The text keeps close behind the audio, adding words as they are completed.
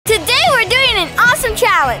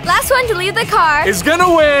challenge. Last one to leave the car is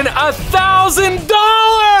gonna win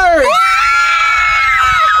 $1,000.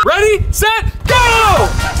 Ready, set, go!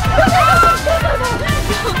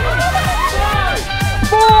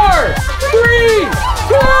 4, 3,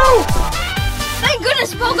 2. Thank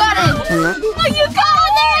goodness Bo got it. Oh, you got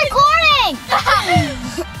it. They're recording.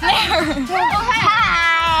 There.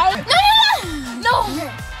 Hi. No.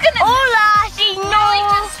 Goodness. Hola,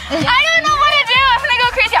 señor. I don't know what to do. I'm gonna go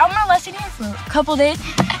crazy. I'm gonna listen here for a couple days.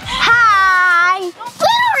 Hi. When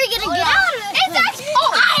are we gonna get out of it? It's actually.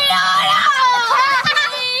 Oh, I don't know.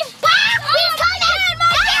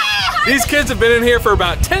 These kids have been in here for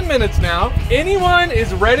about 10 minutes now. Anyone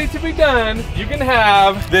is ready to be done, you can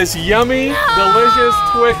have this yummy, delicious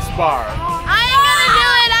Twix bar.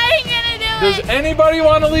 I ain't gonna do it. Does anybody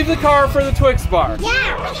want to leave the car for the Twix bar?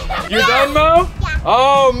 Yeah. You're done, Mo? Yeah.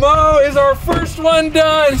 Oh, Mo is our first one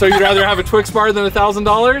done. So you'd rather have a Twix bar than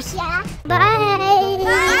 $1,000? Yeah. Bye.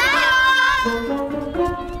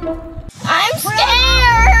 I'm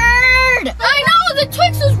scared. I know, the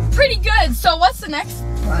Twix was pretty good. So what's the next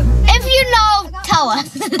one? If you know, tell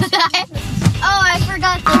us. Oh, I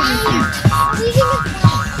forgot the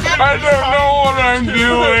I don't know what I'm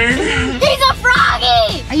doing. He's a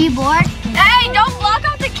froggy. Are you bored? Hey, don't block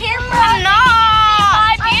out the camera. No.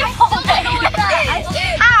 My beautiful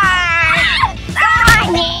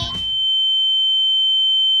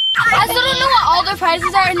I still don't know what all the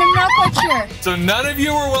prizes are, and I'm not quite sure. So none of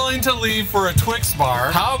you were willing to leave for a Twix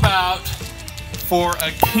bar. How about for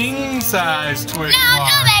a king-size Twix bar? No,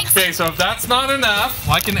 thanks. Okay, so if that's not enough,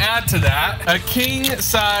 I can add to that a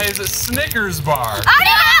king-size Snickers bar. I already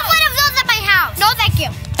have one of those at my house. No, thank you.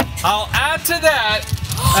 I'll add to that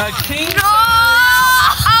a king-size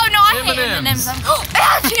Oh, no, I hate M&Ms. It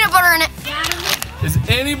has peanut butter in it. Is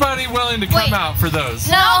anybody willing to come out for those?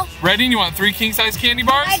 No. Ready? You want 3 king-size candy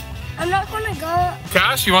bars? I'm not gonna go.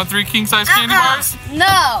 Cash, you want 3 king-size candy bars?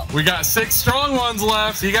 No. We got 6 strong ones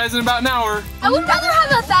left. See you guys in about an hour. I would rather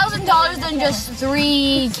have $1,000 than just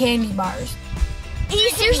 3 candy bars. You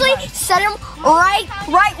seriously set them right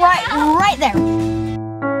there.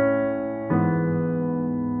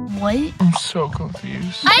 What? I'm so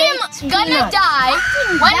confused. I am gonna die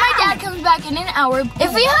when my dad comes back in an hour.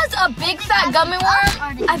 If he has a big fat gummy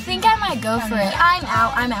worm, I think I might go for it. I'm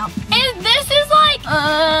out. And this is like,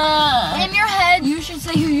 in your head, you should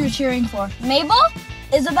say who you're cheering for. Mabel,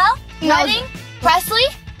 Isabel, Redding, Presley,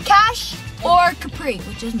 Cash, or Capri,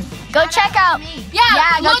 which is me. Go check out.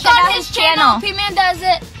 Yeah, go check out his channel. P-Man does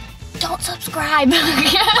it. Don't subscribe. Subscribe!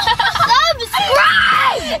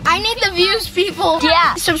 I need the views, people.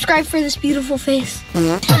 Yeah. Subscribe for this beautiful face. Oh,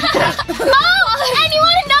 and you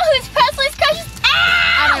want to know who's Presley's crush?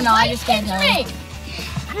 I don't know. I just can't tell you.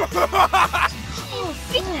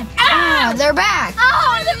 They're back.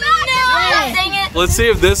 Oh, they're back. Dang it. Let's see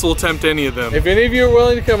if this will tempt any of them. If any of you are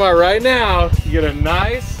willing to come out right now, you get a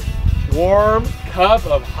nice, warm cup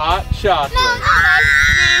of hot chocolate.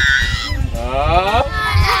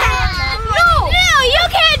 No, you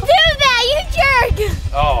can't do that, you jerk!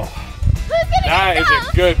 Oh, that is a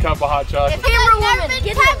good cup of hot chocolate. Camera woman,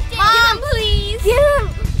 get him. Mom, please.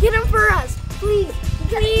 Get him for us, please.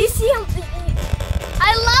 You see him?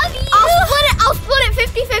 I love you. I'll split it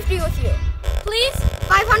 50-50 with you. Please?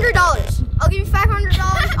 $500. I'll give you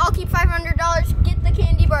 $500. I'll keep $500. Get the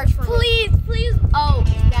candy bars for me. Please. Oh,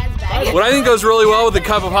 that's bad. What I think goes really well with a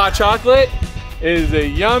cup of hot chocolate is a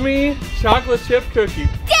yummy chocolate chip cookie.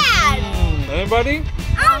 Dad! Anybody?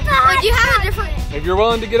 Would you have a different? If you're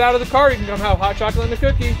willing to get out of the car, you can come have hot chocolate and a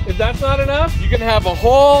cookie. If that's not enough, you can have a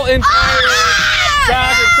whole entire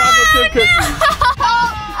bag of chocolate chip cookies.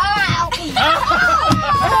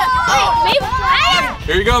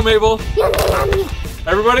 Here you go, Mabel.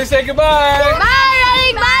 Everybody say goodbye.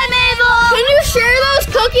 Bye, Mabel. Can you share those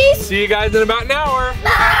cookies? See you guys in about an hour.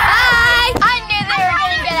 Bye. I knew they were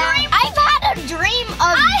going to get out. I've had a dream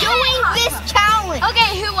of doing this challenge.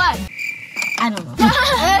 Okay, who won? I don't know.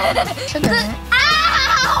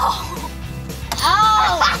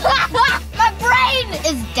 Ow! My brain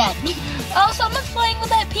is dead. Oh, someone's playing with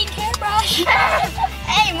that pink hairbrush.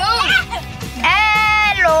 Hey, move.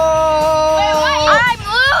 Hello. I'm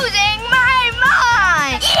losing my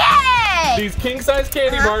mind. Yay! These king-size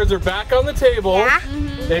candy bars are back on the table.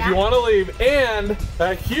 If you want to leave, and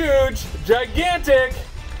a huge, gigantic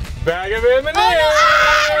bag of M&Ms.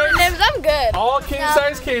 M&Ms, I'm good. All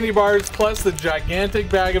king-size candy bars plus the gigantic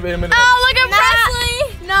bag of M&Ms. Oh, look at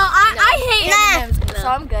Presley. No, I hate M&Ms, so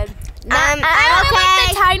I'm good. I'm okay. Like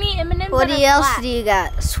the tiny M&Ms. What else do you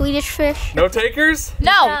got? Swedish fish? No takers?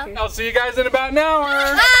 No. I'll see you guys in about an hour.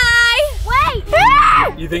 Bye. Wait.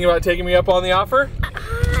 You think about taking me up on the offer?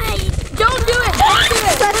 Don't do it.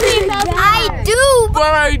 I do.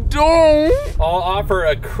 But I don't. I'll offer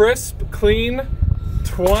a crisp, clean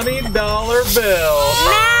 $20 bill.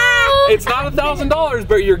 It's not $1,000,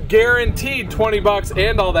 but you're guaranteed 20 bucks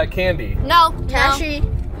and all that candy. No, Cashy.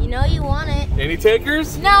 You know you want it. Any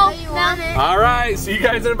takers? No, you want it. All right, see you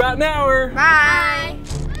guys in about an hour. Bye.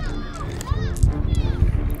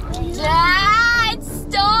 Dad,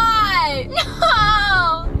 stop!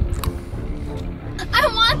 No! I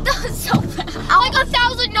want those so bad. Like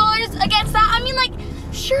 $1,000 against that. I mean, like,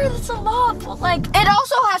 sure, that's a lot, but like, It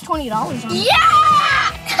also has $20 on it.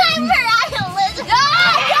 yeah! I'm Mariah Elizabeth. No,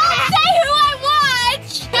 don't say who I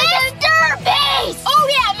watch. Mr. Beast. Oh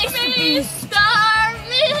yeah, Mr. Beast.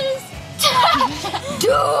 Dude,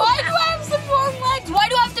 why do I have some long legs? Why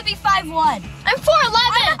do I have to be 5'1"? I'm 4'11".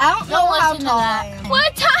 I don't know how tall I am.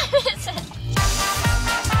 What time is it?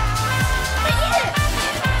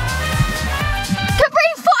 Capri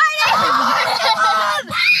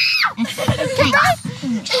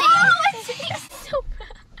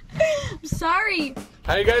I'm sorry.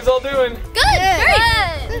 How you guys all doing? Good.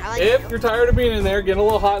 If you're tired of being in there, getting a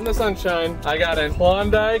little hot in the sunshine, I got a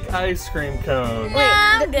Klondike ice cream cone.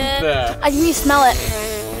 I'm good. Yeah. Can you smell it?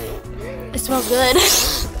 It smells good.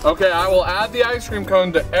 Okay, I will add the ice cream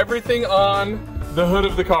cone to everything on the hood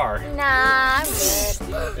of the car. Nah, I'm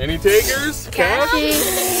good. Any takers? Cash?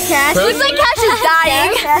 Looks like Cash is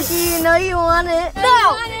dying. Cashy, you know you want it.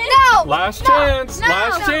 No. Last chance.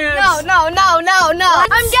 Last chance. No.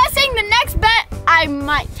 I'm guessing the next bet I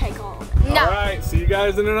might take all of it. All right, see you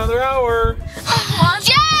guys in another hour.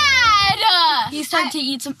 Jed! He's starting to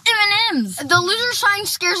eat some M&Ms. The loser sign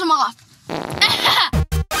scares him off. I'm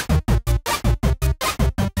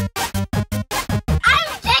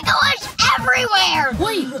ticklish everywhere.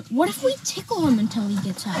 Wait, what if we tickle him until he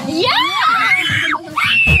gets out? Yeah!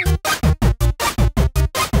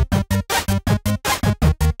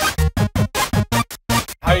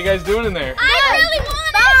 How you guys doing in there? I really want it.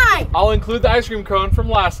 I'll include the ice cream cone from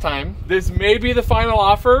last time. This may be the final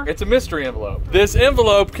offer. It's a mystery envelope. This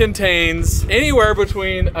envelope contains anywhere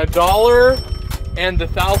between $1 and the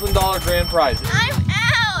 $1,000 grand prizes. I'm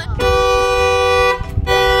out.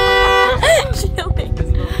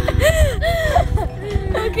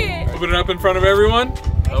 Okay. Open it up in front of everyone.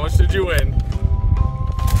 How much did you win?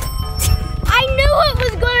 I knew it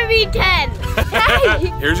was going to be 10.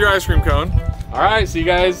 Here's your ice cream cone. All right, see you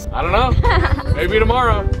guys, I don't know, maybe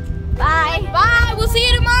tomorrow. Bye. Bye. We'll see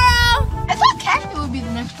you tomorrow. I thought Cashy would be the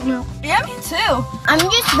next one out. Yeah, me too. I'm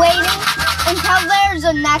just waiting until there's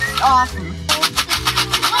a next offer.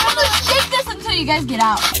 I'm gonna shake this until you guys get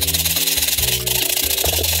out.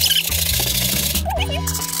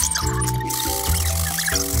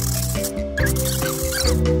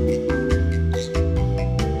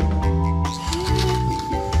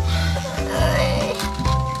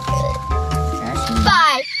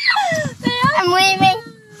 Bye. I'm leaving.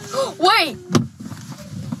 Wait.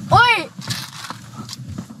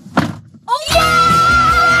 Oh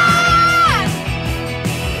yeah!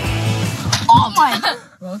 Oh my.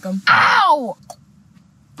 Welcome. Ow!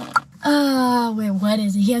 Wait, what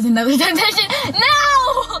is it? He has another temptation.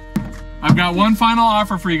 No! I've got one final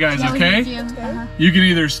offer for you guys, okay? You can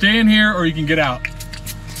either stay in here or you can get out.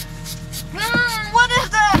 What is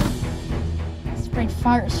that? Spray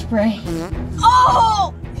fart spray.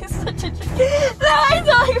 Oh! He's such a no, I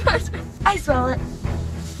smell like fart spray. I smell it.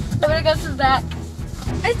 I'm gonna go to the back.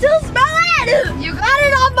 I still smell it! You got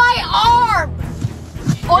it on my arm.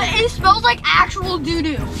 Well, it smells like actual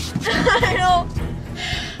doo-doo. I know.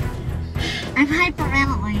 I'm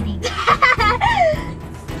hyperventilating.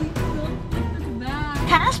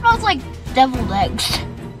 Kind of smells like deviled eggs.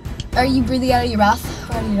 Are you breathing out of your mouth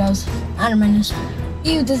or out of your nose? Out of my nose.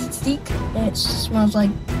 Ew, does it stink? It smells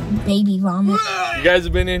like baby vomit. You guys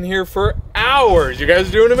have been in here for hours. You guys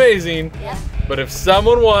are doing amazing. Yeah. But if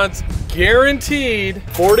someone wants guaranteed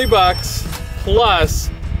 40 bucks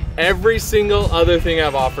plus every single other thing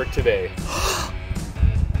I've offered today.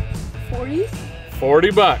 40?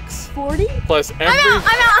 40 bucks. 40? Plus every... I'm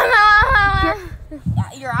out.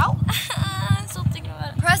 You're out? I'm still thinking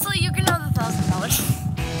about it. Presley, you can have the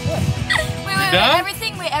 $1,000. Wait, done?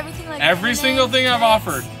 everything like Every M&Ms, single thing I've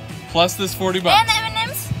offered. Plus this 40 bucks. And the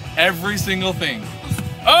M&Ms? Every single thing.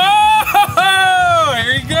 Oh!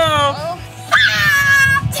 Here you go.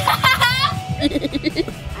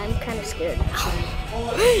 I'm kind of scared.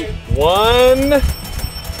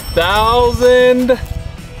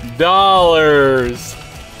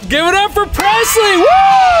 $1,000. Give it up for Presley!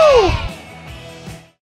 Woo!